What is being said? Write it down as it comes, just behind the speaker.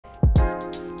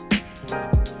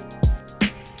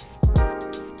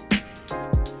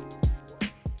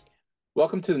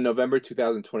Welcome to the November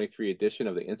 2023 edition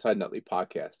of the Inside Nutley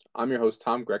Podcast. I'm your host,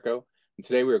 Tom Greco, and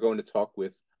today we are going to talk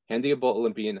with handicapable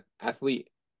Olympian, athlete,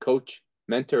 coach,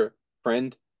 mentor,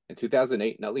 friend, and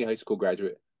 2008 Nutley High School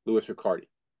graduate, Louis Riccardi.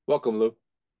 Welcome, Lou.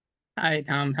 Hi,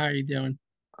 Tom. How are you doing?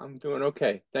 I'm doing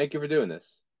okay. Thank you for doing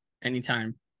this.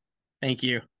 Anytime. Thank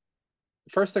you.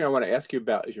 The first thing I want to ask you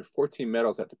about is your 14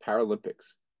 medals at the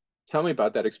Paralympics. Tell me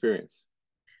about that experience.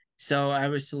 So I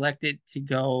was selected to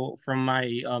go from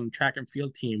my track and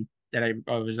field team that I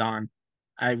was on.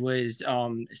 I was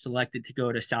selected to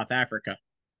go to South Africa,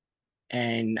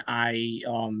 and I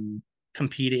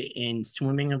competed in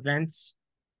swimming events,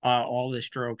 all the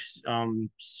strokes,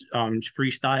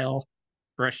 freestyle,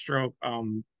 breaststroke,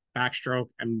 backstroke,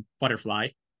 and butterfly.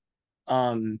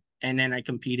 And then I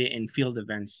competed in field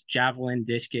events, javelin,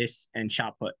 discus, and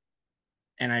shot put.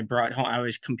 And I brought home. I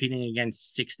was competing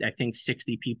against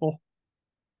 60 people,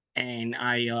 and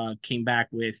I came back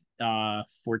with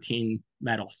 14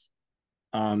 medals.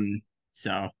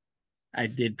 So I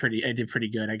did pretty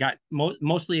good. I got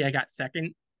mostly I got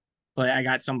second, but I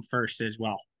got some first as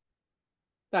well.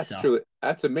 So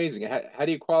That's amazing. How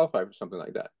do you qualify for something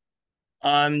like that?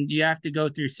 you have to go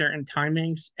through certain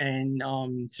timings and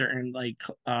certain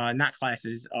not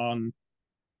classes,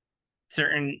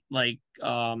 certain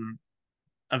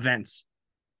events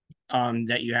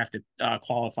that you have to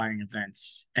qualifying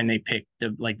events, and they pick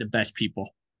the best people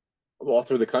All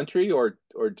through the country or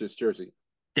just Jersey?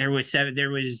 There was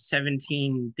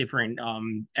 17 different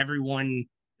everyone.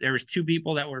 There was two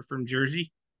people that were from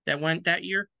Jersey that went that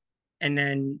year, and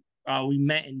then we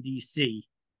met in DC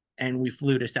and we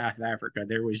flew to South Africa.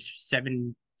 There was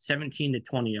 17 to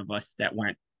 20 of us that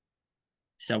went,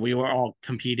 so we were all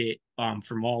competed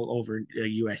from all over the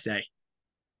USA.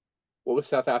 What was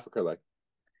South Africa like?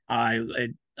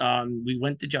 We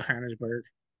went to Johannesburg,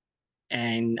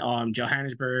 and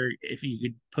Johannesburg, if you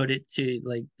could put it to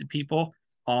like the people,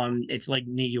 it's like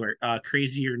New York,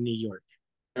 crazier New York.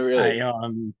 Oh, really?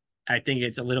 I think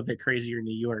it's a little bit crazier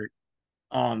New York.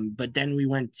 But then we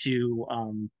went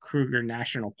to Kruger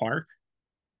National Park,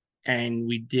 and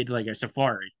we did like a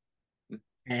safari.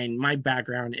 And my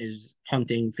background is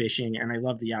hunting, fishing, and I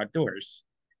love the outdoors.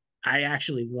 I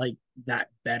actually like that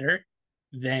better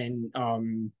than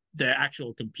the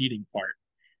actual competing part.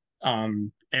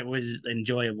 It was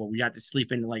enjoyable. We got to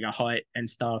sleep in like a hut and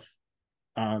stuff.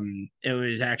 It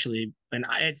was actually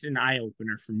it's an eye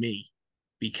opener for me,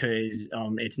 because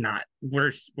it's not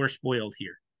we're spoiled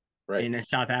here. Right. In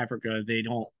South Africa, they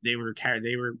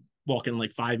were walking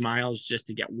like 5 miles just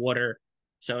to get water,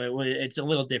 so it's a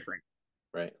little different.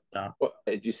 Right.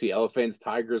 Did you see elephants,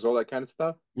 tigers, all that kind of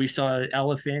stuff? We saw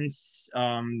elephants,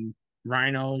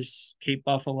 rhinos, Cape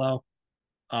buffalo,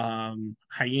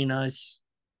 hyenas,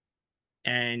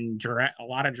 and a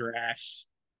lot of giraffes.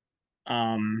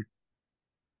 Um,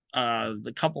 a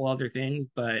couple other things,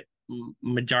 but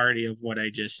majority of what I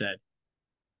just said.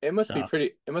 So, It must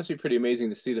be pretty amazing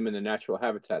to see them in the natural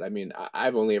habitat. I mean,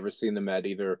 I've only ever seen them at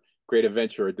either Great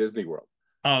Adventure or Disney World.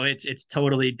 oh, it's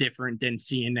totally different than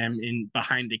seeing them in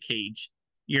behind the cage.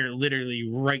 You're literally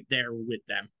right there with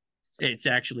them. It's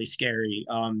actually scary.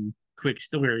 Quick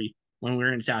story: when we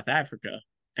were in South Africa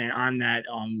and on that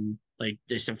like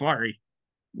the safari,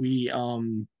 we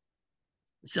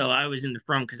so I was in the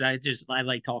front because I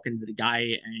like talking to the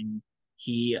guy, and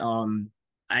he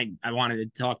I wanted to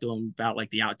talk to him about like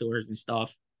the outdoors and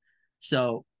stuff.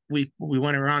 So we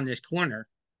went around this corner,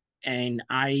 and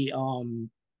I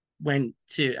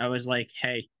was like,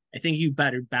 hey, I think you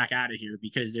better back out of here,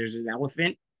 because there's an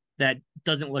elephant that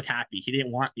doesn't look happy. He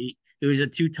didn't want me. It was a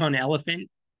 2-ton elephant,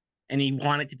 and he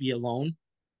wanted to be alone.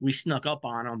 We snuck up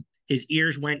on him. His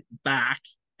ears went back,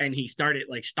 and he started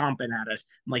like stomping at us.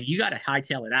 I'm like, you got to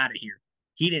hightail it out of here.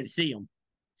 He didn't see him.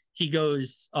 He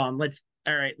goes, all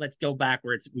right, let's go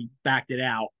backwards. We backed it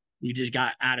out. We just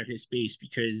got out of his space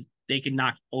because they could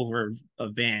knock over a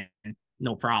van,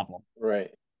 no problem. Right.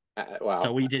 So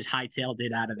Wow. we just hightailed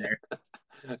it out of there.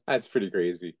 That's pretty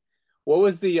crazy. What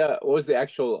was the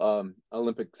actual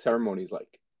Olympic ceremonies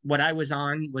like? What I was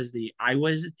on was the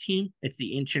IWAS team. It's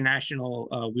the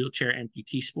International Wheelchair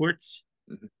Amputee Sports.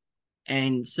 Mhm.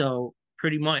 And so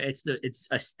pretty much it's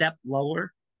a step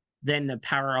lower than the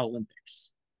Paralympics.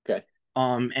 Okay.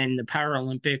 And the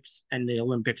Paralympics and the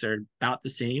Olympics are about the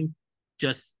same,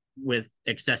 just with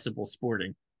accessible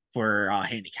sporting for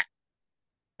handicap.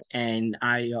 And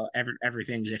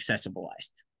everything's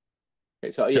accessibilized.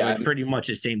 Okay. So So yeah, it's pretty much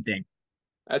the same thing.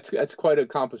 that's quite an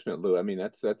accomplishment, Lou. I mean,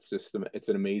 that's just it's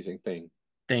an amazing thing.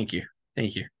 Thank you.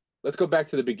 Thank you. Let's go back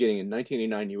to the beginning. In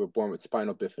 1989, you were born with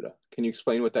spinal bifida. Can you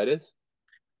explain what that is?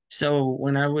 So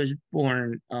when I was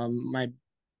born, my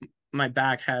my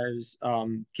back has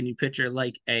can you picture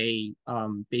like a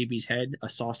baby's head, a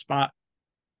soft spot?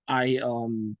 I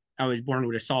was born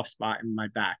with a soft spot in my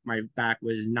back. My back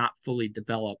was not fully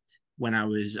developed when I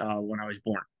was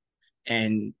born.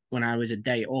 And when I was a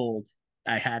day old,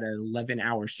 I had an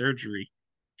 11-hour surgery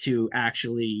to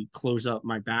actually close up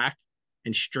my back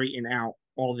and straighten out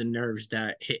all the nerves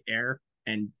that hit air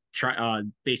and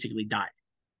basically died.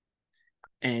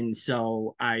 And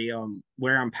so I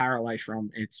where I'm paralyzed from,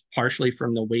 it's partially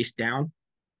from the waist down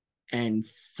and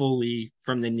fully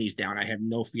from the knees down. I have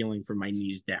no feeling from my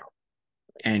knees down.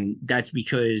 And that's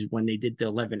because when they did the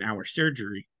 11-hour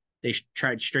surgery, they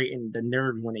tried to straighten the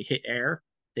nerves when they hit air,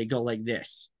 they go like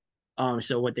this.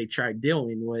 So what they tried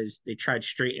doing was they tried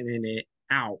straightening it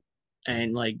out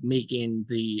and like making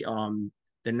the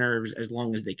nerves as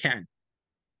long as they can.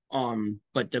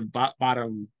 But the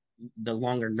bottom, the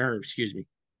longer nerves, excuse me,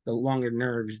 the longer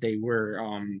nerves, they were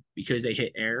because they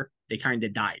hit air, they kind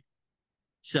of died.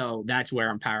 So that's where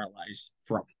I'm paralyzed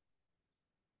from.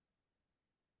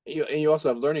 And you also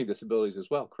have learning disabilities as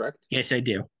well, correct? Yes, I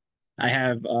do. I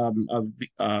have a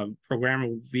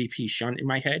programmable VP shunt in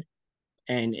my head,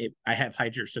 and I have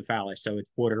hydrocephalus, so it's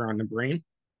border on the brain,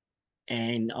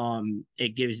 and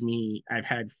it gives me. I've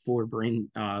had four brain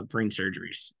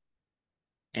surgeries,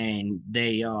 and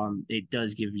it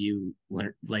does give you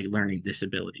like learning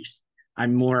disabilities.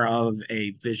 I'm more of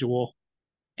a visual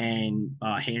and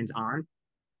hands-on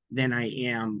than I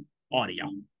am audio.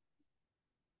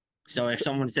 So if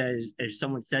someone says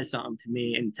something to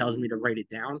me and tells me to write it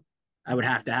down, I would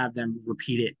have to have them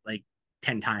repeat it like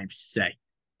 10 times, say.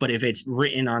 But if it's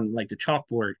written on like the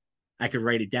chalkboard, I could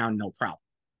write it down, no problem.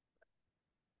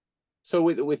 So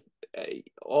with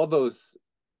all those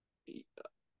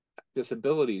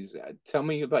disabilities, tell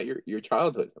me about your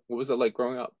childhood. What was it like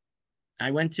growing up?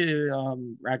 I went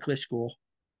to Radcliffe School,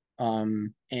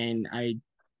 and I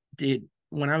did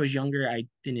when I was younger. I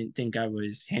didn't think I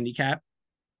was handicapped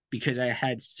because I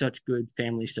had such good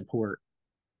family support.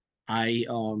 I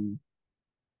um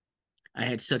I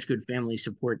had such good family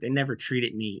support. They never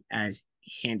treated me as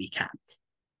handicapped.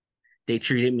 They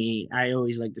treated me, I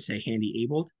always like to say handy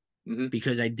abled Mm-hmm.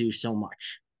 because I do so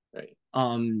much. Right.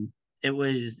 It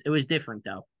was different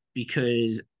though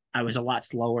because I was a lot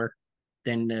slower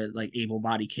than the like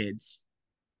able-bodied kids.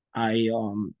 I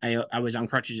was on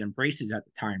crutches and braces at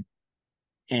the time,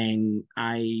 and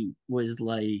I was a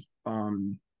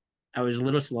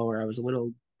little slower, I was a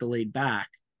little delayed back,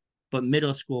 but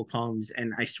middle school comes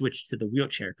and I switched to the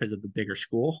wheelchair because of the bigger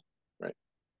school. Right.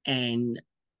 And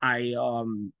I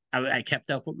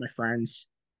kept up with my friends.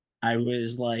 I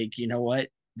was like, you know what,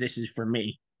 this is for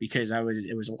me because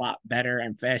it was a lot better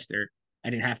and faster.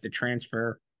 I didn't have to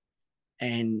transfer.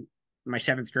 And my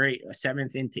seventh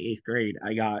into eighth grade,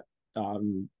 I got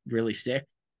really sick.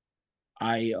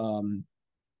 I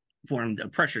formed a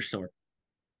pressure sore,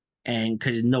 and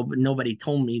because nobody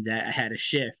told me that I had a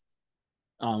shift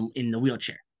in the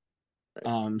wheelchair.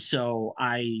 Right. So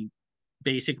I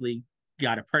basically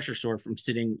got a pressure sore from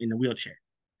sitting in the wheelchair.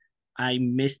 I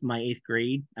missed my eighth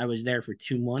grade. I was there for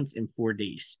 2 months and 4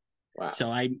 days. Wow.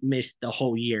 So I missed the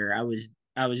whole year. I was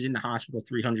in the hospital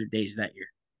 300 days that year.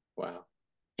 Wow.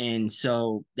 And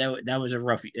so that was a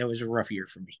rough year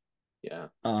for me. Yeah.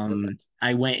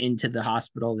 I went into the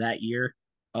hospital that year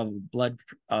of blood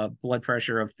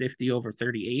pressure of 50 over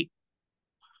 38.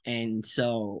 And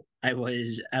so I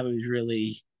was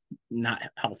really not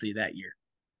healthy that year.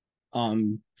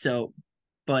 So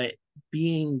but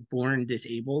being born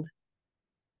disabled,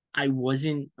 I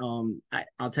wasn't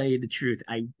I'll tell you the truth,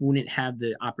 I wouldn't have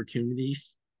the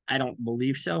opportunities, I don't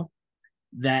believe so,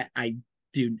 that I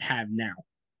do have now.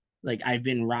 Like I've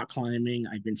been rock climbing,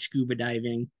 I've been scuba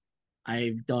diving,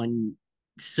 I've done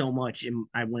so much in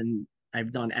I when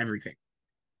I've done everything.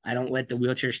 I don't let the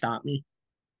wheelchair stop me.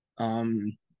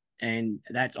 Um and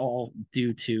that's all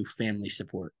due to family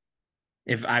support.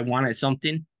 If I wanted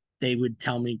something, they would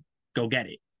tell me, go get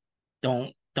it.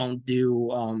 Don't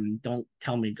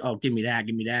tell me, oh, give me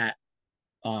that.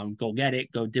 Go get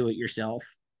it, go do it yourself.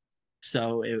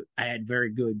 So I had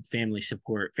very good family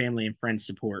support, family and friends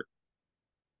support.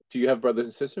 Do you have brothers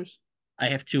and sisters? I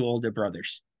have two older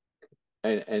brothers.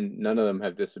 And none of them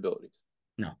have disabilities.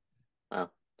 No,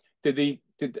 Wow. Did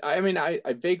I mean I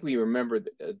vaguely remember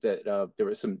that there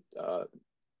were some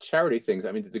charity things.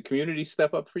 I mean, did the community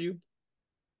step up for you?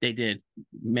 they did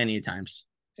many times.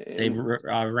 They've And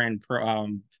ran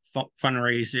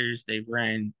fundraisers. They've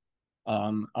ran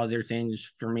other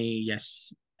things for me.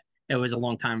 Yes, it was a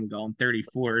long time ago. I'm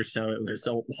 34, so it was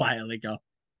a while ago.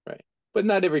 right. But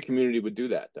not every community would do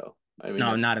that though. I mean,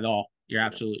 No, that's not at all. You're you know,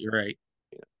 absolutely right.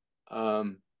 you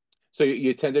know. So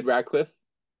you attended Radcliffe,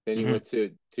 then you Hmm. went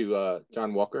to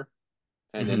John Walker,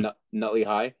 and then Hmm. Nutley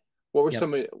High. Yep. What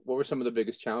were some of the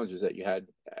biggest challenges that you had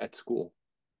at school?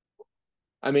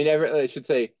 I mean, I should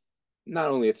say,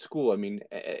 not only at school. I mean,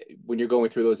 when you're going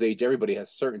through those age, everybody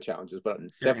has certain challenges, but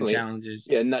Certain definitely, challenges.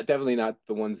 yeah, not definitely not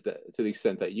the ones that to the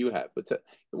extent that you have. But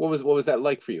what was that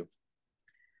like for you?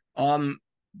 Um,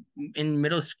 in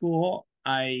middle school,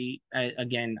 I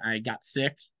again I got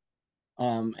sick.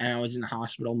 And I was in the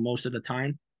hospital most of the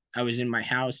time. I was in my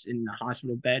house in the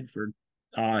hospital bed for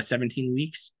 17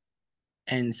 weeks.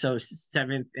 And so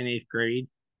seventh and eighth grade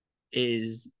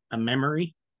is a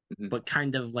memory, Hmm. but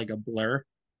kind of like a blur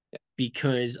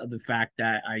because of the fact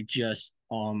that I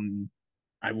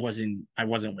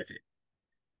wasn't with it.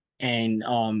 And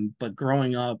but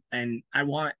growing up, and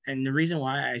the reason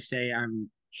why I say I'm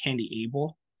handy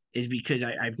able is because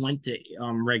I've went to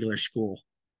regular school.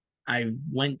 I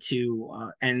went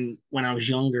to and when I was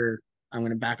younger, I'm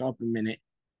gonna back up a minute.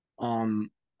 Um,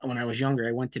 when I was younger,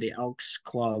 I went to the Elks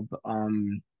Club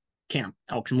camp,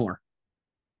 Elks Moor,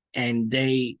 and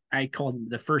I called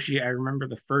the first year. I remember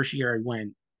the first year I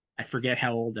went. I forget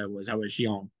how old I was. I was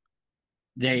young.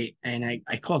 I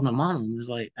called my mom and was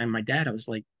like, and my dad. I was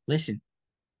like, listen,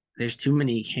 there's too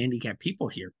many handicapped people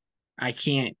here. I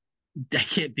can't I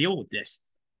can't deal with this.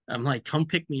 I'm like, come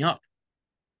pick me up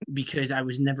because I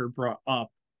was never brought up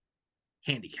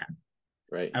handicapped.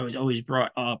 Right, I was always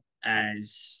brought up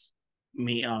as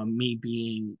me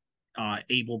being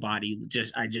able bodied.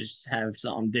 I just have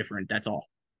something different. That's all.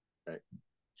 right.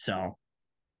 So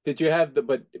Did you have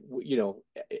but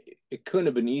it couldn't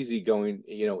have been easy going,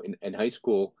 in high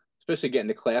school, especially getting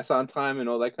to class on time and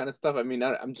all that kind of stuff. I mean,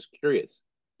 I'm just curious.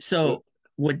 so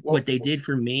what What, they did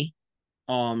for me,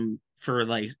 for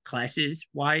like classes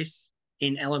wise,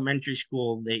 in elementary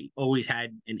school, they always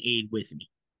had an aide with me,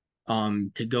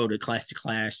 to go to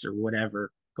class or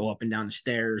whatever, go up and down the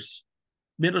stairs.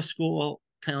 Middle school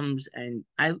comes and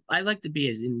I like to be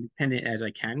as independent as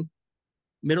I can.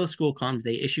 Middle school comes,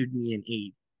 they issued me an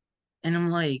aide. And I'm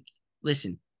like,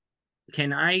 listen,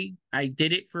 I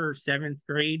did it for seventh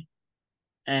grade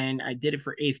and I did it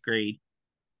for eighth grade.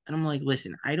 And I'm like,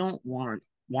 listen, I don't want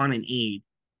an aide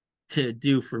to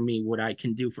do for me what I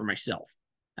can do for myself.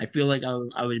 I feel like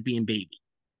I was being baby.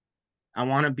 I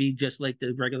want to be just like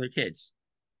the regular kids.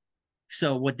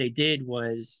 So what they did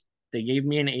was they gave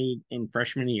me an aide in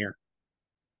freshman year,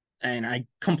 and I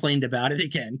complained about it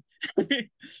again.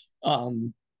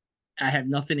 um, I have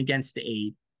nothing against the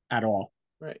aide at all.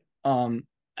 right. Um,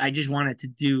 I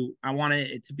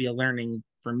wanted it to be a learning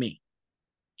for me.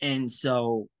 And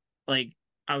so, like,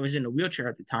 I was in a wheelchair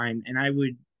at the time, and I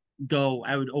would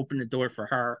open the door for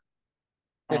her.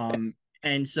 Um,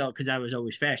 and so, because I was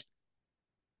always fast.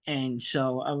 And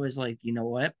so I was like, you know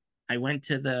what? I went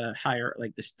to the higher,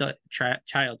 like the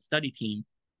child study team,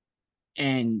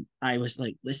 and I was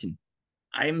like, listen,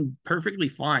 I'm perfectly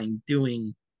fine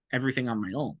doing everything on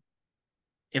my own.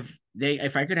 If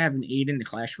I could have an aide in the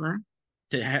classroom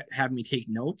to have me take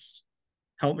notes,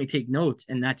 help me take notes,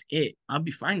 and that's it, I'll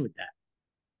be fine with that.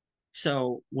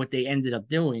 So what they ended up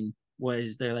doing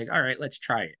was they're like, all right, let's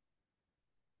try it.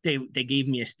 They gave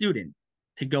me a student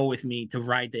to go with me to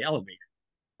ride the elevator.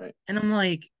 Right. And I'm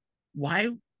like, why?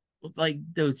 Like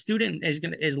the student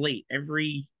is late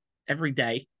every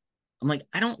day. I'm like,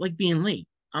 I don't like being late.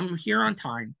 I'm here on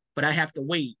time, but I have to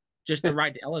wait just to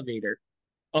ride the elevator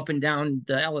up and down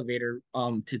the elevator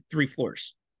to three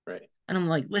floors. Right. And I'm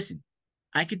like, listen,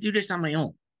 I could do this on my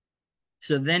own.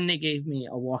 So then they gave me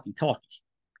a walkie-talkie,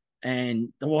 and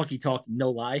the walkie-talkie, no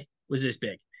lie, was this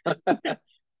big.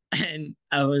 And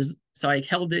I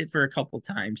held it for a couple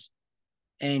times,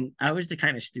 and I was the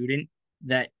kind of student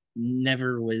that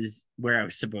never was where I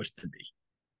was supposed to be.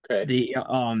 Okay.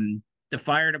 The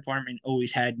fire department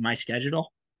always had my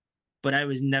schedule, but I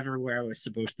was never where I was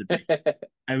supposed to be.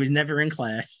 I was never in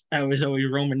class. I was always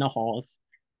roaming the halls.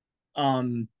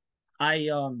 Um, I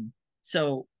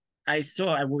so I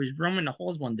was roaming the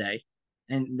halls one day,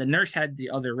 and the nurse had the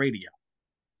other radio,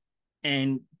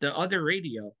 and the other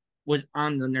radio was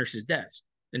on the nurse's desk.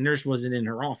 The nurse wasn't in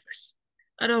her office.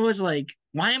 And I was like,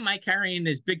 why am I carrying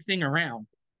this big thing around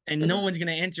and no one's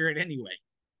gonna answer it anyway?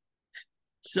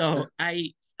 So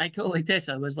I go like this.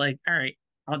 I was like, all right,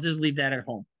 I'll just leave that at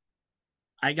home.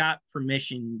 I got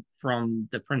permission from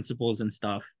the principals and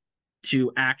stuff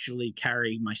to actually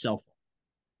carry my cell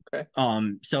phone.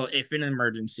 Okay. So if in an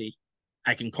emergency,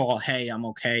 I can call, hey, I'm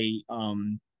okay.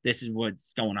 This is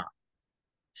what's going on.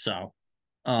 So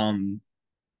um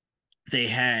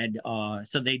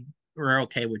they were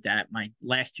okay with that. My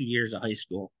last 2 years of high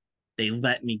school, they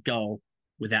let me go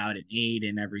without an aid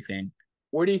and everything.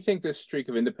 Where do you think this streak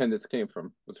of independence came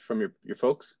from? Was it from your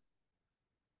folks?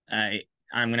 I'm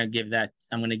gonna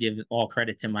give all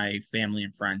credit to my family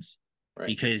and friends Right.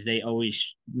 because they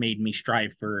always made me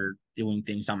strive for doing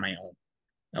things on my own.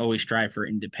 I always strive for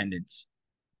independence.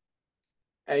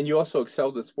 And you also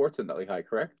excelled at sports at Nutley High,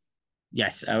 correct?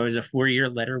 Yes, I was a 4-year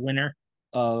letter winner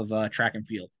of track and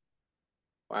field.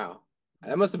 Wow.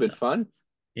 That must have been So fun.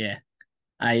 yeah,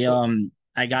 So,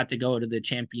 I got to go to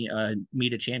the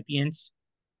meet of champions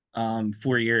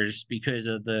 4 years because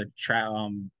of the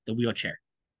wheelchair.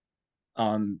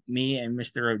 Me and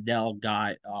Mr. Odell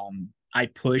got I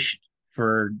pushed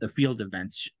for the field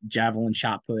events, javelin,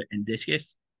 shot put, and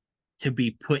discus to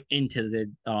be put into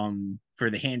the for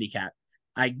the handicap.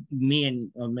 Me and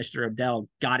Mr. Odell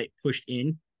got it pushed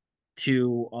in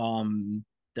to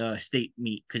the state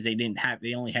meet because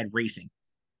they only had racing,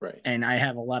 right. and I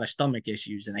have a lot of stomach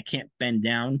issues and I can't bend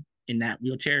down in that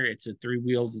wheelchair. It's a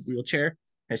 3-wheeled wheelchair,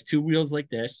 has 2 wheels like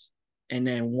this, and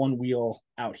then 1 wheel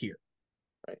out here.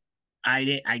 Right.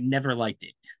 I never liked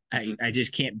it. Mm-hmm. I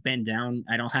just can't bend down.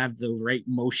 I don't have the right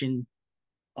motion.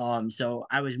 So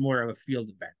I was more of a field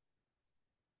event.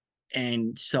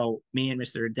 And so me and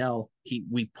Mr. Adele,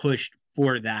 we pushed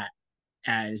for that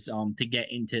as to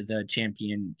get into the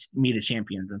meet of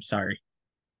champions. I'm sorry.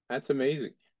 That's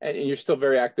amazing. And you're still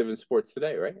very active in sports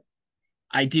today, right?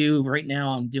 I do right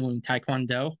now. I'm doing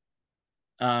taekwondo.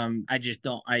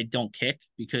 I don't kick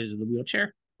because of the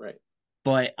wheelchair, Right.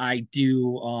 but I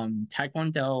do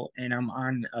taekwondo, and I'm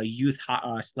on a youth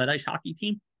sled ice hockey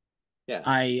team. Yeah.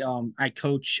 I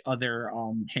coach other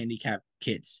handicapped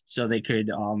kids so they could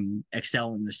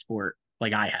excel in the sport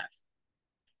like I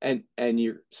have. And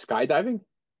you're skydiving?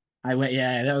 I went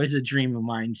Yeah, that was a dream of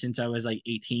mine since I was like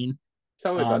 18.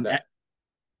 Tell me about Um, that.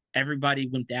 Everybody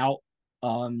went out.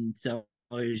 So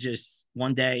it was just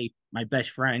one day, my best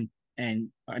friend and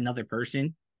another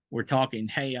person were talking,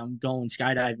 hey, I'm going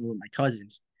skydiving with my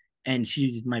cousins. And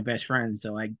she's my best friend.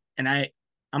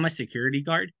 I'm a security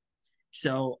guard.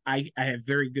 So I have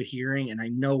very good hearing and I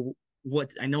know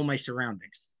my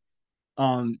surroundings.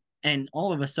 And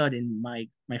all of a sudden my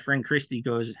friend Christy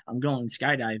goes, I'm going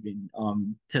skydiving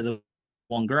to the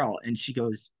one girl, and she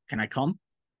goes, can I come?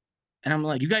 And I'm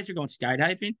like, you guys are going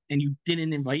skydiving and you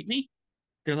didn't invite me?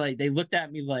 They looked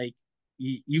at me like,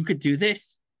 you could do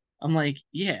this? I'm like,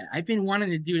 yeah, I've been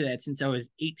wanting to do that since I was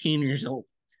 18 years old.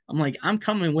 I'm like, I'm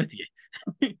coming with you.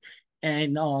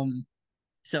 And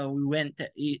so we went to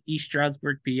East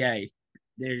Stroudsburg, PA.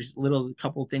 There's a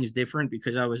couple things different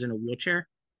because I was in a wheelchair.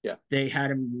 Yeah. They had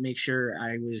to make sure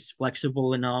I was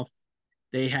flexible enough.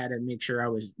 They had to make sure I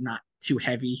was not too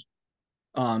heavy.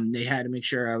 They had to make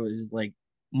sure I was like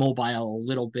mobile a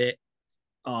little bit.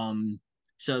 Um,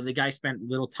 so the guy spent a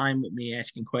little time with me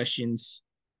asking questions,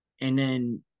 and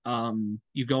then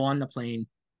you go on the plane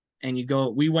and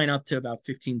we went up to about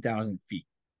 15,000 feet,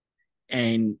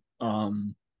 and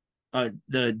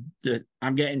the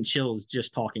I'm getting chills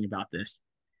just talking about this,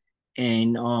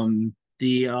 and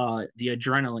the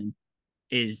adrenaline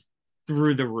is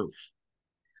through the roof,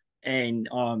 and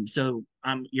so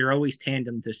you're always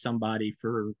tandem to somebody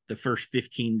for the first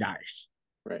 15 dives,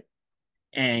 Right.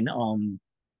 and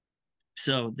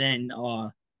so then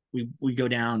we go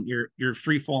down. You're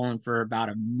free falling for about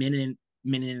a minute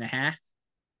and a half,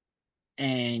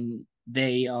 and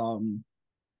they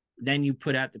then you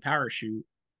put out the parachute,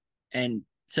 and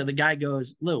so the guy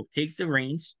goes, Lou, take the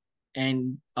reins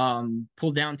and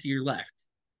pull down to your left.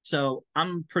 So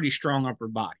I'm pretty strong upper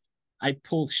body. I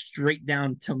pulled straight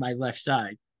down to my left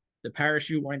side. The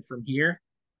parachute went from here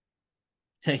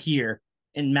to here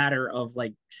in matter of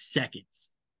like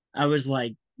seconds. I was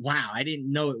like, wow, I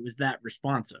didn't know it was that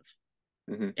responsive.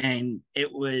 Mm-hmm. And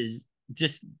it was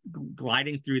just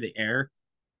gliding through the air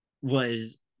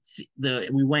was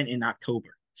we went in October,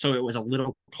 so it was a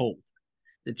little cold.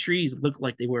 The trees looked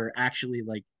like they were actually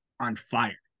like on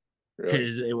fire Really?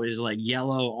 because it was like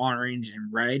yellow, orange,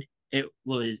 and red. It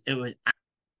was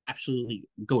absolutely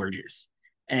gorgeous.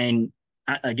 And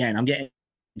again, I'm getting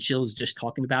chills just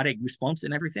talking about it, goosebumps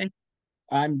and everything.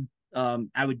 I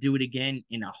would do it again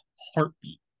in a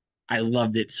heartbeat. I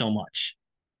loved it so much.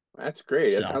 That's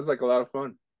great. That So sounds like a lot of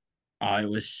fun. it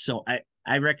was so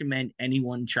I recommend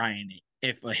anyone trying it.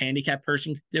 If a handicapped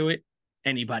person could do it,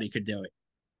 anybody could do it.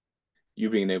 You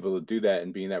being able to do that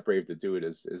and being that brave to do it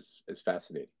is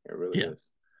fascinating. It really Yeah. is.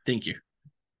 Thank you.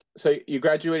 So you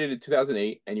graduated in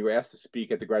 2008 and you were asked to speak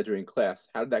at the graduating class.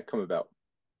 How did that come about?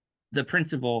 The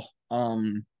principal,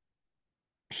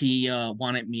 he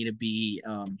wanted me to be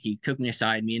he took me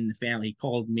aside, me and the family, he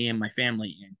called me and my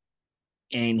family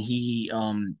in, and he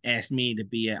asked me to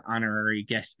be an honorary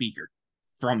guest speaker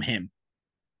from him.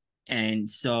 And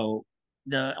so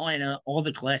all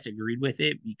the class agreed with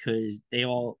it because they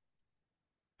all,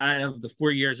 out of the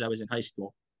 4 years I was in high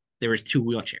school, there was two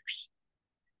wheelchairs.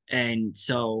 And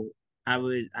so I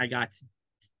got to,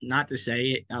 not to say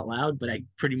it out loud, but I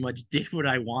pretty much did what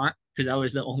I want because I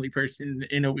was the only person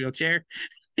in a wheelchair.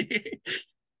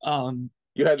 um,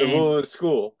 You had the and rule of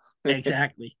school.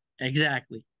 exactly.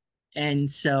 And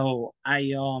so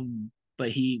but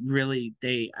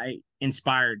I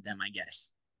inspired them, I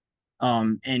guess.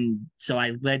 And so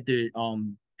I led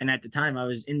and at the time I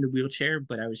was in the wheelchair,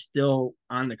 but I was still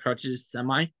on the crutches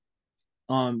semi.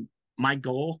 Um, my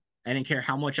goal, I didn't care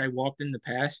how much I walked in the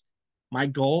past. My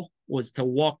goal was to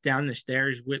walk down the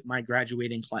stairs with my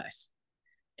graduating class.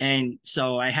 And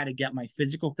so I had to get my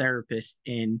physical therapist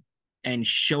in and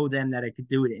show them that I could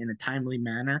do it in a timely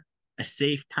manner, a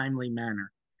safe, timely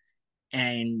manner.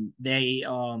 And I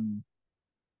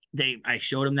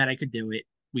showed them that I could do it.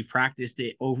 We practiced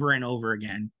it over and over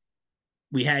again.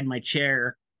 We had my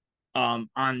chair on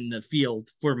the field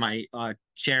for my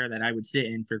chair that I would sit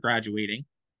in for graduating.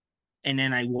 And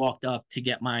then I walked up to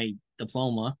get my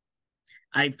diploma.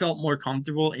 I felt more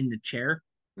comfortable in the chair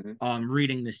Mhm.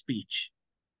 reading the speech.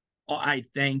 I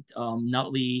thanked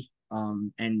Nutley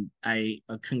and I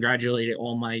congratulated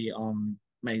all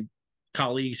my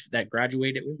colleagues that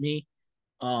graduated with me.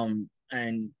 And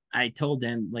I told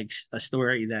them like a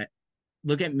story that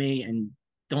look at me and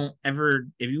don't ever,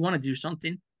 if you want to do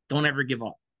something, don't ever give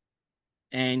up.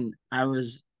 And I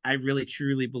really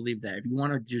truly believe that if you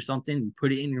want to do something,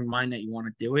 put it in your mind that you want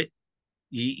to do it,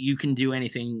 you can do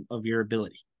anything of your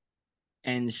ability.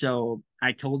 And so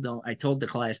I told the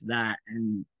class that,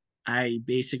 and I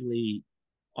basically,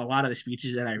 a lot of the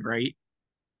speeches that I write,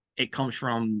 it comes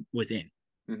from within,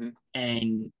 Mhm.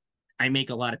 and I make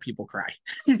a lot of people cry.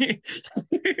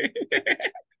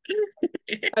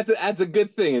 That's a good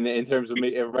thing in terms of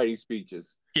writing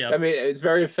speeches. I Yep, mean, it's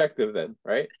very effective then,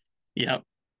 right? yep,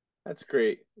 That's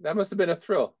great. That must have been a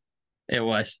thrill. it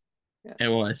was, Yeah. it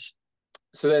was.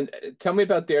 So then, tell me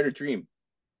about Dare to Dream.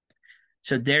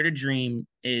 So Dare to Dream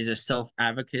is a self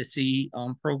advocacy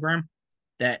program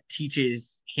that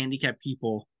teaches handicapped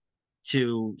people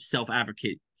to self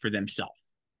advocate for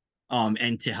themselves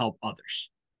and to help others.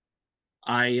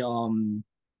 I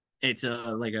It's a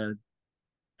like a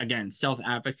again self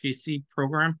advocacy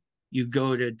program. You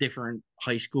go to different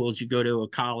high schools, you go to a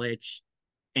college,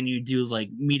 and you do like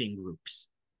meeting groups,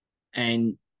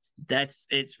 and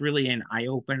it's really an eye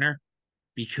opener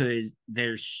because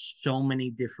there's so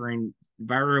many different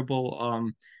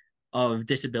variable of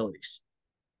disabilities.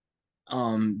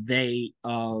 They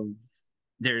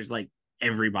There's like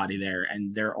everybody there,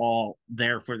 and they're all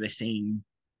there for the same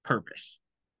purpose.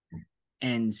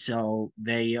 And so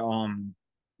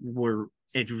were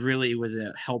it really was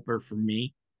a helper for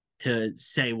me to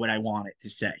say what I wanted to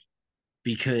say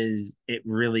because it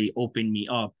really opened me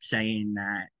up saying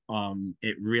that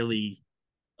it really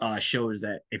shows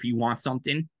that if you want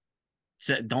something,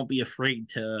 don't be afraid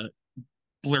to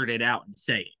blurt it out and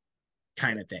say it,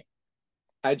 kind of thing.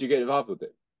 How'd you get involved with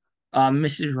it?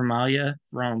 Mrs. Ramalia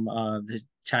from the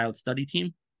child study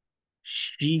team,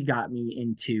 she got me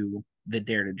into the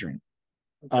Dare to Dream.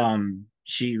 Okay.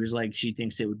 She was like, she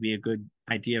thinks it would be a good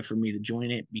idea for me to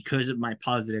join it because of my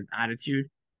positive attitude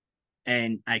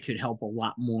and I could help a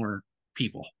lot more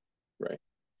people. Right.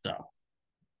 So, All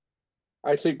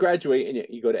right. So you graduate and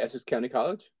you go to Essex County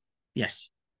College. yes,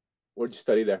 What did you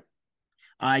study there?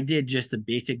 I did just a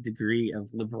basic degree of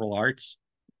liberal arts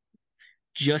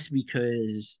just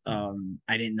because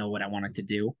I didn't know what I wanted to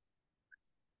do.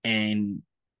 And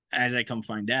as I come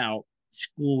find out,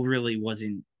 school really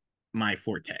wasn't my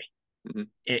forte. Mhm.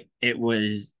 It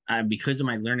was because of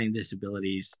my learning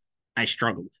disabilities, I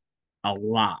struggled a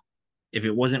lot. If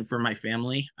it wasn't for my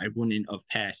family, I wouldn't have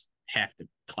passed half the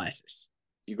classes.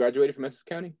 You graduated from Essex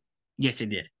County, Yes, I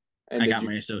did. and I got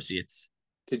my associates.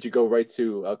 did you go right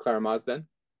to Claremont then?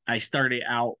 I started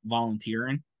out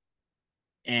volunteering,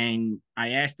 and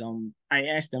I asked them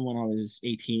when I was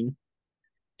 18,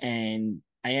 and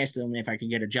I asked them if I could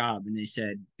get a job, and they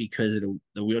said because of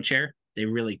the wheelchair, they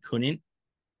really couldn't.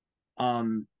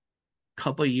 Um,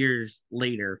 Couple years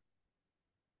later,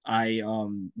 I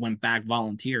went back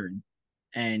volunteering,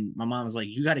 and my mom was like,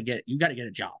 you got to get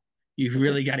a job. You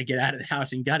really got to get out of the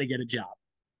house and got to get a job."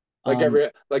 Um,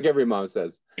 Like every mom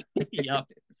says. yep.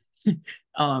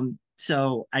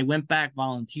 So I went back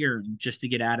volunteering just to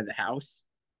get out of the house,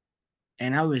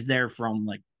 and I was there from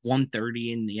like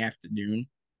 1:30 in the afternoon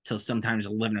till sometimes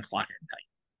 11 o'clock at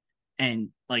night, and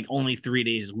like only 3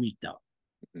 days a week though.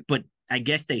 But I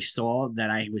guess they saw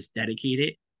that I was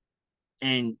dedicated,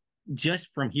 and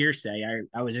just from hearsay,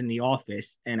 I was in the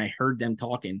office and I heard them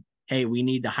talking, hey, we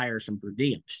need to hire some per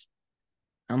diems.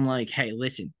 I'm like, hey,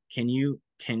 listen,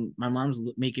 can my mom's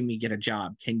making me get a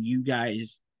job. Can you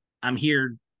guys, I'm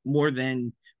here more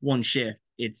than one shift.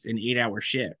 It's an 8-hour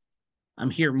shift. I'm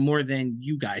here more than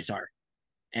you guys are.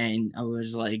 And I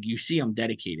was like, you see, I'm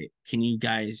dedicated. Can you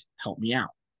guys help me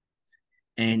out?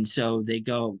 And so they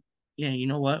go, yeah, you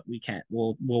know what? We can't.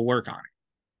 We'll work on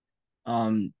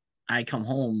it. I come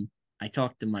home. I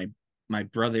talk to my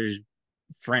brother's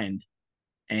friend,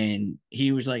 and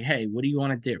he was like, hey, what do you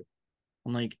want to do?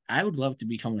 I'm like, I would love to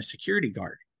become a security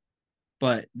guard,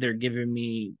 but they're giving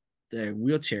me the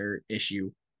wheelchair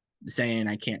issue, saying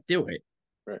I can't do it.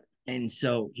 Right. And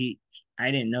so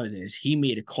I didn't know this. He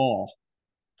made a call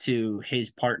to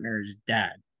his partner's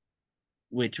dad,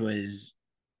 which was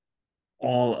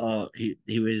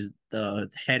he was the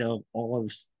head of all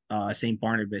of St.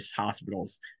 Barnabas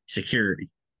Hospital's security.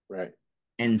 Right.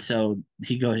 And so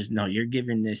he goes, no, you're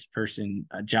giving this person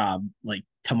a job like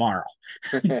tomorrow.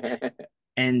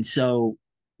 And so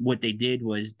what they did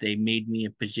was they made me a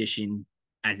position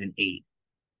as an aide,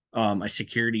 a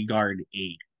security guard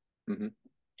aide. Mm-hmm.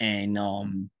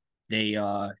 And they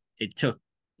it took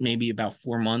maybe about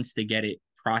 4 months to get it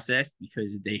processed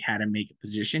because they had to make a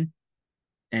position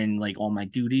and like all my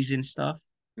duties and stuff.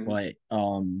 Mm-hmm. But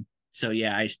so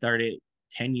yeah, I started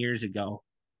 10 years ago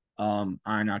on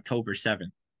October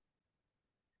 7th.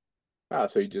 Wow,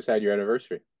 so you just had your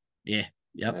anniversary. Yeah,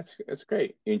 yep, That's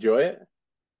great. You enjoy it?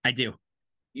 I do.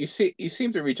 You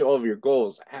seem to reach all of your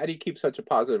goals. How do you keep such a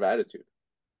positive attitude?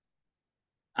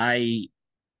 I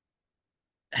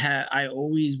I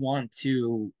always want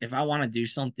to, if I want to do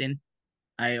something,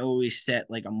 I always set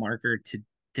like a marker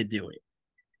to do it.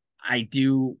 I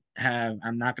do have,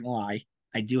 I'm not gonna lie,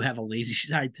 I do have a lazy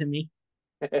side to me.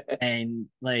 And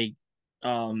like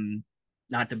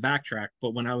not to backtrack,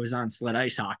 but when I was on sled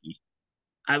ice hockey,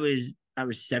 I was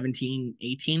 17,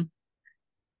 18,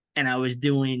 and I was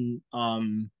doing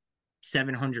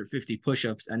 750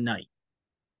 push-ups a night.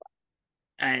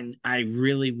 And I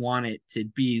wanted to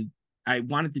be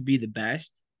the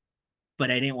best,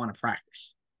 but I didn't want to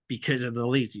practice because of the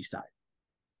lazy side.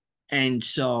 And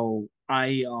so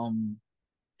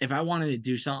if I wanted to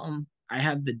do something, I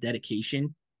have the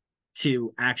dedication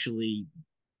to actually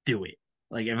do it.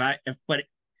 Like but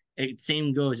it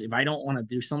same goes, if I don't want to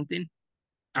do something,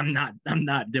 I'm not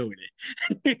doing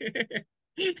it.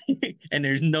 And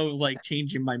there's no like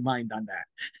changing my mind on that.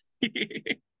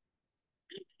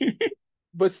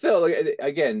 But still, like,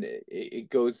 again, it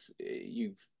goes.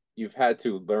 You've had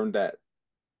to learn that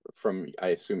from, I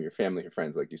assume, your family and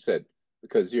friends, like you said,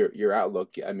 because your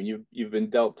outlook. I mean, you've been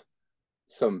dealt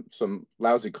some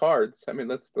lousy cards. I mean,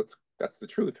 that's the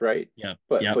truth, right? Yep.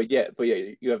 But Yep. but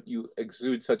you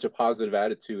exude such a positive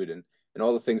attitude, and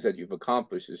all the things that you've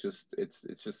accomplished.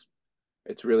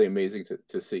 It's really amazing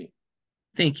to see.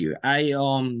 Thank you.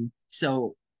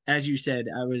 So as you said,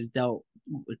 I was dealt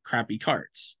with crappy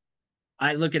cards.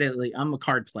 I look at it like I'm a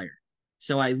card player.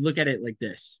 So I look at it like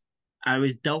this. I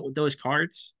was dealt with those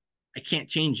cards. I can't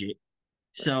change it. Right.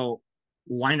 So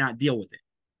why not deal with it?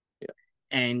 Yeah.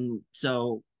 And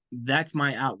so that's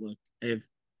my outlook. If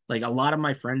like a lot of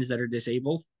my friends that are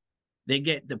disabled, they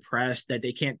get depressed that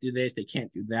they can't do this, they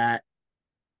can't do that.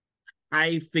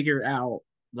 I figure out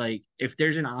like if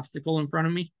there's an obstacle in front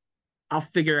of me, I'll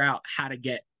figure out how to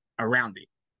get around it.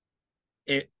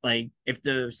 It like if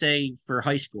the say for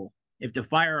high school, if the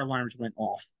fire alarms went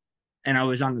off and I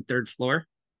was on the third floor,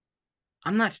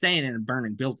 I'm not staying in a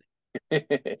burning building.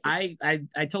 I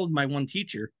told my one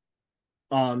teacher,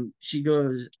 she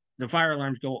goes, the fire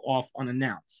alarms go off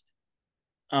unannounced.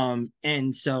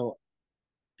 And so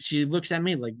she looks at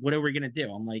me like, what are we gonna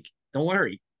do? I'm like, don't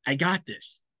worry, I got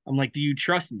this. I'm like, do you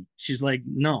trust me? She's like,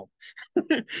 no.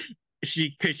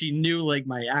 Because she knew like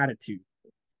my attitude.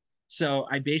 So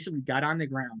I basically got on the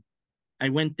ground. I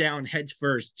went down heads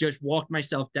first, just walked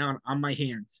myself down on my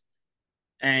hands.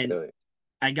 And Really.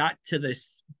 I got to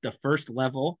the first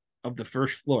level of the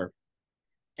first floor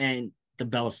and the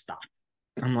bell stopped.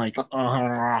 I'm like,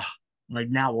 like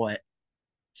now what?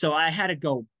 So I had to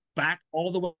go back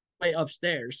all the way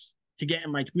upstairs to get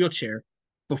in my wheelchair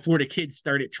before the kids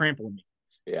started trampling me.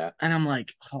 Yeah. And I'm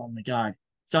like, oh my God.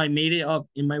 So I made it up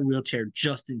in my wheelchair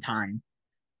just in time.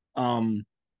 Um,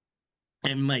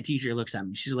 and my teacher looks at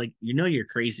me. She's like, you know you're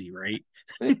crazy, right?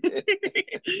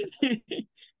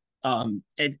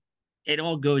 It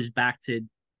all goes back to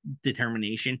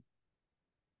determination.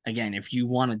 Again, if you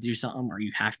want to do something or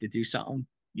you have to do something,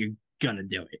 you're gonna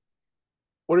do it.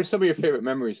 What are some of your favorite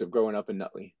memories of growing up in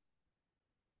Nutley?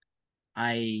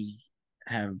 I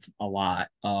have a lot.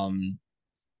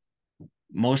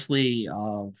 mostly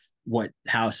of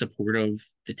how supportive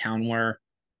the town were,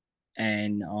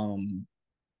 and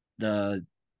the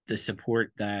the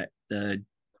support that the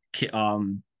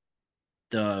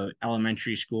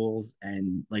elementary schools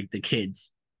and like the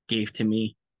kids gave to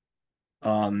me.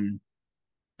 Um,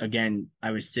 Again,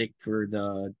 I was sick for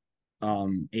the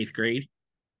eighth grade,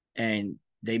 and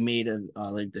they made a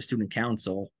like the student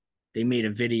council, they made a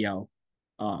video,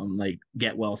 like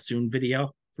get well soon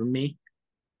video for me,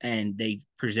 and they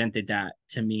presented that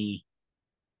to me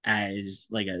as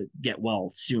like a get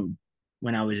well soon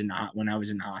when I was in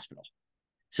the hospital.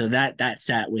 So that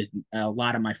sat with a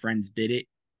lot of my friends did it.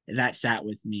 That sat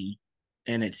with me,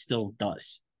 and it still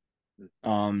does.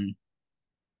 Um,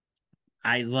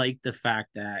 I like the fact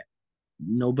that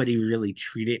nobody really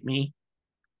treated me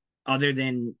other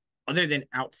than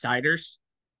outsiders.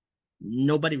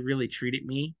 Nobody really treated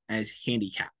me as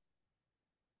handicapped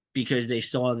because they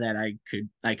saw that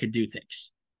I could do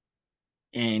things,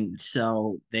 and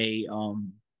so they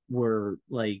were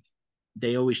like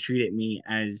they always treated me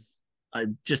as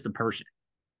just a person.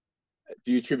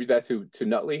 Do you attribute that to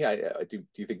Nutley? Do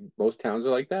you think most towns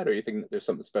are like that, or you think there's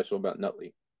something special about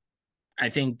Nutley? I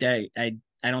think that I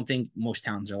don't think most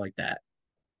towns are like that,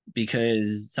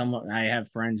 because I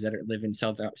have friends that live in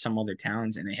some other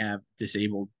towns, and they have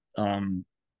disabled um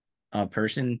a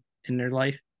person in their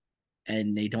life,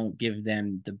 and they don't give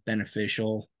them the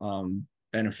beneficial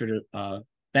benefit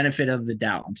of the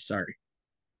doubt. I'm sorry.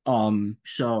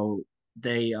 So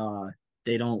they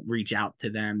don't reach out to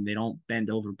them. They don't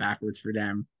bend over backwards for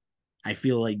them. I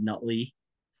feel like Nutley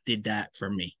did that for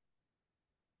me,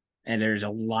 and there's a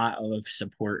lot of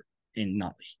support in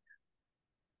Nutley.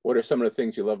 What are some of the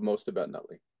things you love most about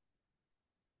Nutley?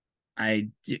 I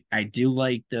do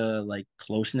like the like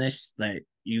closeness that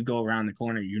you go around the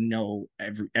corner, you know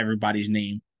everybody's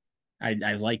name.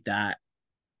 I like that.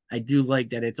 I do like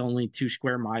that it's only 2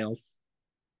 square miles.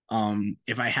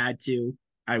 If I had to,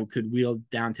 I could wheel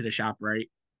down to the shop, right?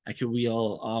 I could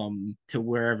wheel to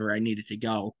wherever I needed to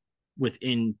go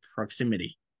within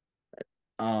proximity.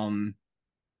 Um,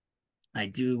 I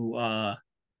do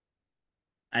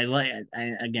I like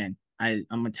again,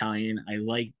 I'm Italian. I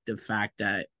like the fact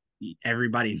that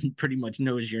everybody pretty much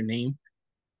knows your name.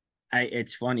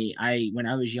 It's funny. I When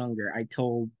I was younger, I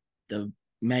told the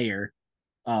mayor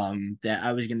that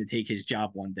I was going to take his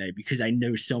job one day because I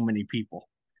know so many people.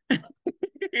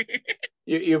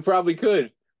 You probably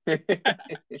could.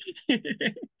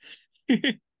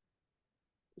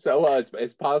 So,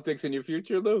 is politics in your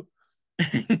future, Lou?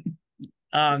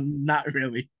 Not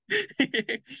really.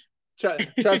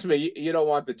 Trust me, you don't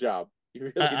want the job.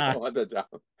 You really uh-uh, don't want the job.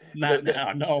 not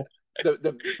now, no.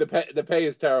 The pay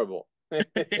is terrible.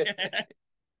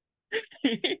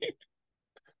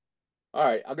 All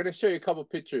right, I'm gonna show you a couple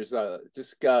pictures.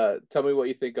 Just tell me what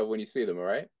you think of when you see them. All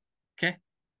right? Okay.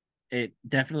 It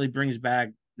definitely brings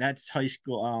back that's high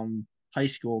school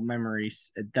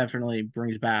memories. It definitely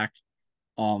brings back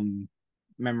um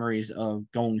memories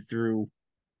of going through,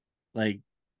 like,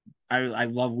 I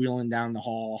love wheeling down the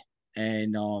hall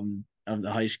and of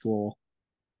the high school.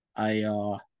 I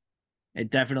It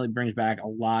definitely brings back a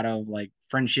lot of like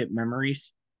friendship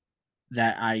memories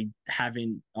that I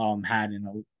haven't had in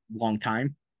a long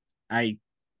time. I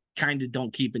kind of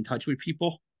don't keep in touch with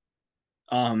people.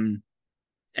 Um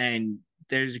and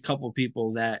there's a couple of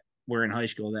people that were in high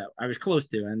school that I was close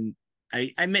to, and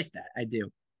I miss that. I do.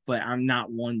 But I'm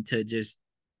not one to just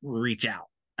reach out,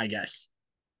 I guess.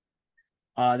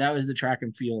 That was the track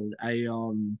and field. I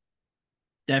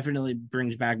definitely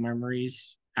brings back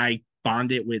memories. I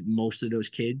bonded with most of those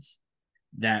kids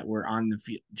that were on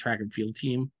the track and field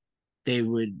team. They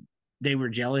would they were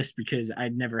jealous because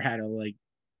I'd never had to like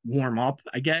warm up,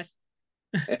 I guess,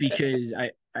 because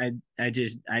I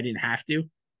didn't have to.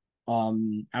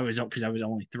 I was because I was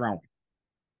only throwing.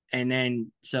 And then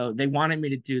so they wanted me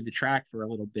to do the track for a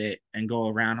little bit and go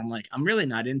around. I'm like, I'm really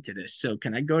not into this. So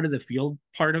can I go to the field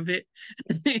part of it?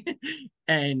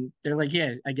 And they're like,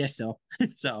 yeah, I guess so.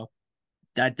 So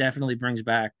that definitely brings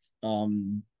back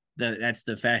that's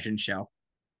the fashion show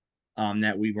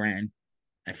that we ran.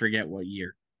 I forget what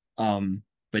year.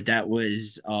 But that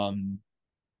was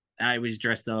I was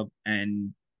dressed up,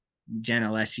 and Jen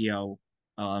Alessio,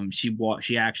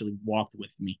 she actually walked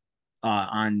with me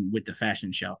on with the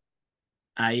fashion show.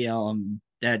 I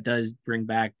That does bring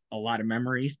back a lot of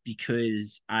memories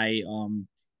because I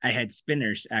had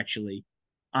spinners actually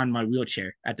on my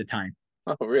wheelchair at the time.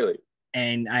 Oh, really?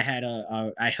 And I had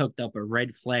I hooked up a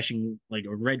red flashing light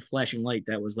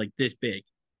that was like this big.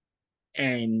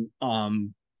 And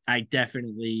I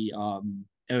definitely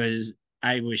it was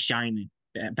I was shining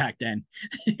back then.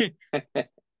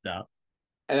 So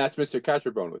And that's Mr.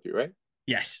 Catcherbone with you, right?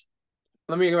 Yes.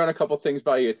 Let me run a couple things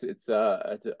by you. It's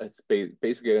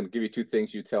basically going to give you two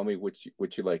things. You tell me which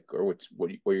you like or what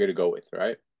you're going to go with,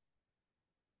 right?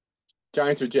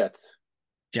 Giants or Jets?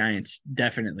 Giants,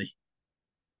 definitely.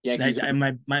 Yankees or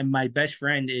My best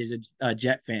friend is a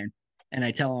Jet fan, and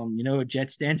I tell him, you know what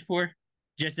Jet stands for?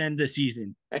 Just end the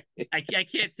season. I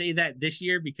can't say that this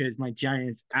year because my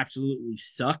Giants absolutely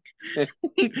suck.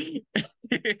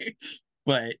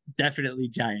 But definitely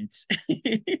Giants.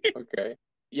 Okay.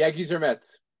 Yankees or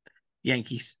Mets?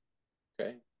 Yankees.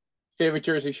 Okay. Favorite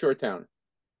Jersey Shore town?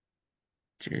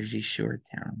 Jersey Shore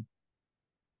town.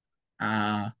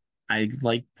 I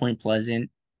like Point Pleasant.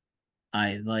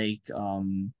 I like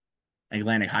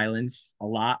Atlantic Highlands a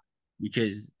lot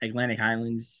because Atlantic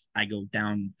Highlands I go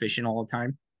down fishing all the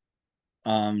time.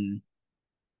 Um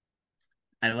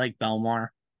I like Belmar,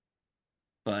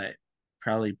 but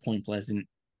probably Point Pleasant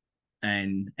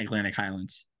and Atlantic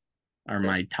Highlands are Okay.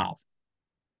 my top.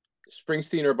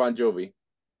 Springsteen or Bon Jovi?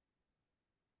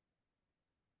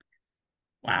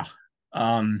 Wow.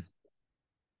 Um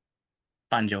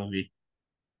Bon Jovi.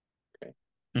 Okay.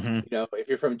 Hmm. If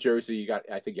you're from Jersey,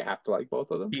 I think you have to like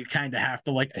both of them. You kind of have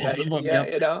to like both of them. Yeah,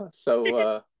 Yep.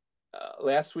 So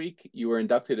last week you were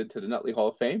inducted into the Nutley Hall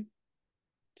of Fame.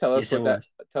 Tell us Yes, it what that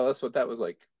was. tell us what that was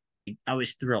like. I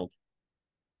was thrilled.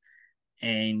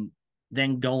 And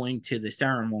then going to the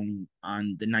ceremony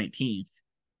on the 19th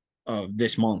of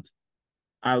this month,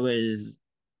 I was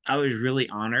I was really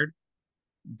honored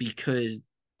because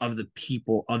of the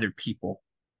other people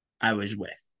I was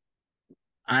with.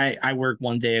 I work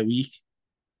 1 day a week,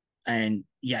 and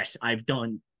yes, I've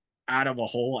done out of a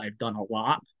whole, I've done a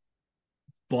lot,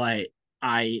 but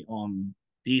I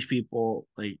these people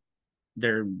like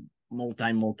they're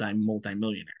multi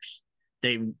millionaires.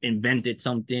 They invented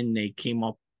something. They came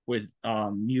up with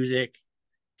music.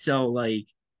 So like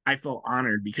I felt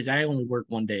honored because I only work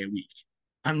 1 day a week.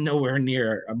 I'm nowhere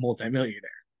near a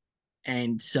multimillionaire.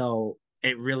 And so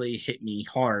it really hit me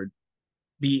hard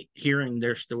be hearing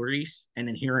their stories and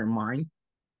then hearing mine.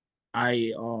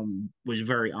 I was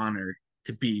very honored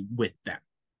to be with them.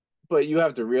 But you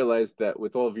have to realize that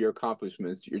with all of your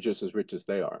accomplishments, you're just as rich as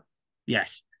they are.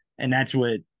 Yes. And that's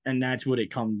what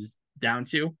it comes down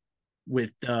to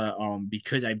with the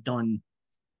because I've done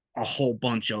a whole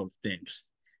bunch of things.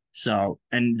 So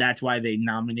and that's why they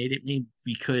nominated me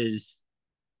because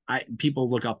I people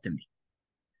look up to me.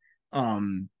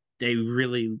 Um they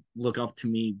really look up to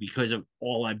me because of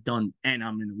all I've done and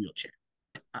I'm in a wheelchair.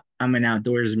 I'm an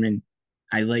outdoorsman.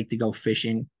 I like to go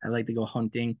fishing. I like to go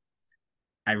hunting.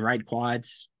 I ride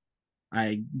quads.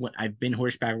 I've been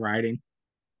horseback riding.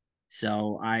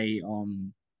 So I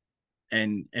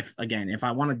and if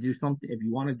I want to do something, if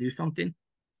you want to do something,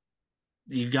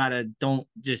 you gotta don't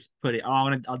just put it. Oh,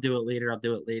 I'll do it later. I'll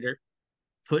do it later.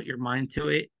 Put your mind to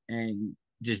it and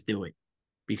just do it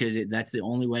because that's the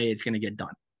only way it's gonna get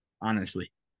done.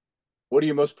 Honestly, What are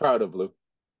you most proud of, Lou?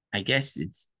 I guess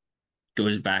it's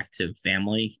goes back to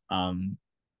family. I'm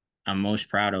most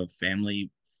proud of family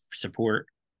support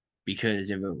because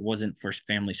if it wasn't for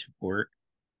family support,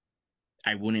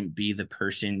 I wouldn't be the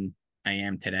person I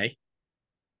am today.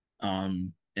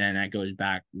 And that goes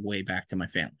back way back to my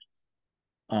family.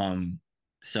 Um,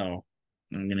 so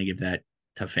I'm gonna give that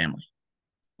to family.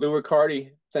 Louis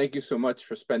Riccardi, thank you so much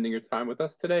for spending your time with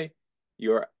us today.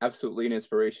 You are absolutely an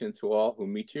inspiration to all who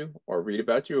meet you or read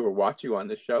about you or watch you on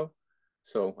this show.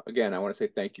 So again, I want to say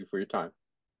thank you for your time.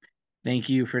 Thank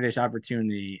you for this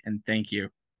opportunity and thank you.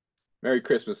 Merry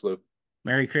Christmas, Lou.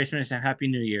 Merry Christmas and Happy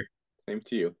New Year. Same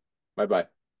to you. Bye bye.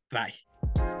 Bye.